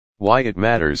Why it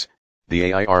matters: the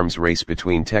AI arms race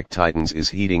between tech titans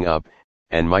is heating up,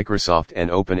 and Microsoft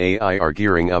and OpenAI are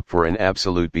gearing up for an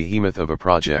absolute behemoth of a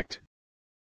project.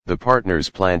 The partners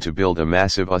plan to build a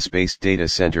massive US-based data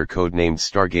center codenamed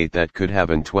Stargate that could have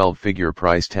an 12-figure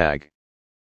price tag.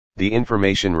 The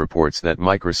information reports that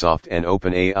Microsoft and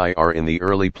OpenAI are in the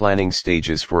early planning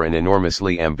stages for an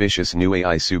enormously ambitious new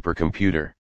AI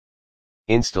supercomputer.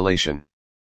 Installation.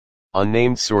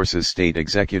 Unnamed sources state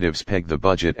executives peg the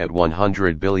budget at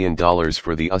 $100 billion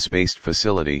for the US-based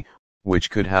facility, which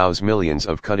could house millions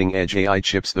of cutting-edge AI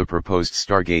chips. The proposed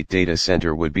Stargate data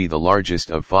center would be the largest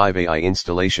of 5 AI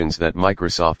installations that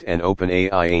Microsoft and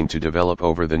OpenAI aim to develop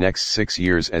over the next 6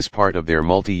 years as part of their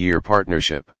multi-year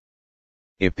partnership.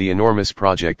 If the enormous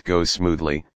project goes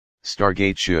smoothly,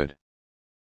 Stargate should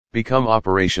become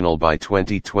operational by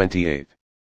 2028.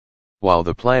 While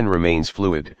the plan remains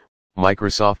fluid,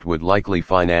 Microsoft would likely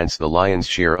finance the lion's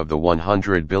share of the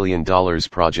 $100 billion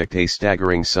project, a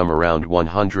staggering sum around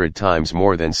 100 times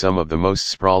more than some of the most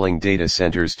sprawling data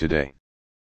centers today.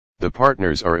 The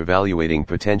partners are evaluating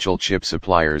potential chip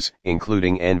suppliers,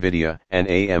 including NVIDIA and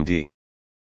AMD.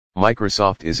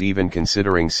 Microsoft is even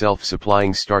considering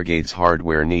self-supplying Stargate's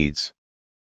hardware needs.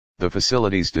 The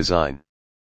facility's design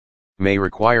may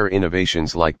require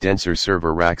innovations like denser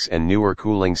server racks and newer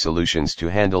cooling solutions to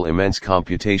handle immense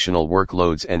computational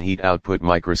workloads and heat output.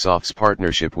 Microsoft's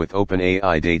partnership with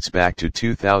OpenAI dates back to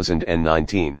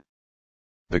 2019.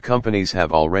 The companies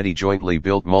have already jointly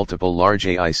built multiple large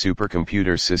AI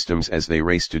supercomputer systems as they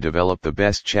race to develop the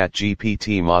best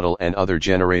ChatGPT model and other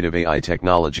generative AI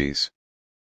technologies.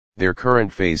 Their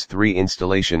current Phase 3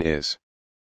 installation is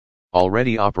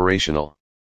already operational.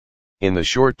 In the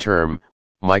short term,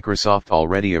 Microsoft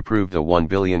already approved a $1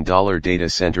 billion data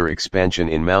center expansion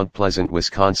in Mount Pleasant,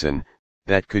 Wisconsin,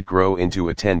 that could grow into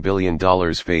a $10 billion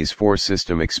Phase 4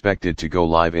 system expected to go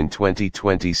live in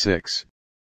 2026.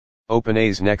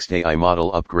 OpenAI's next AI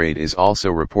model upgrade is also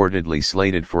reportedly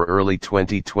slated for early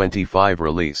 2025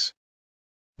 release.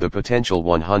 The potential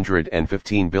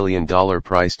 $115 billion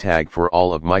price tag for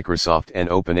all of Microsoft and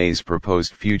OpenAI's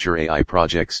proposed future AI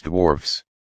projects dwarfs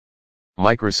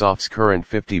Microsoft's current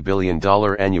 $50 billion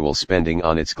annual spending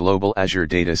on its global Azure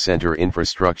data center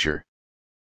infrastructure.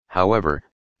 However,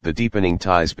 the deepening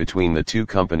ties between the two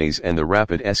companies and the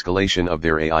rapid escalation of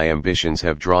their AI ambitions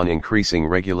have drawn increasing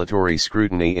regulatory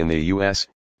scrutiny in the US,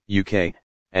 UK,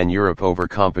 and Europe over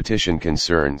competition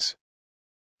concerns.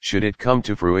 Should it come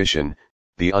to fruition,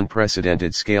 the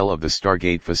unprecedented scale of the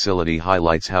Stargate facility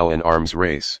highlights how an arms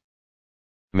race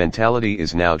mentality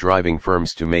is now driving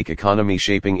firms to make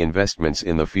economy-shaping investments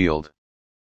in the field.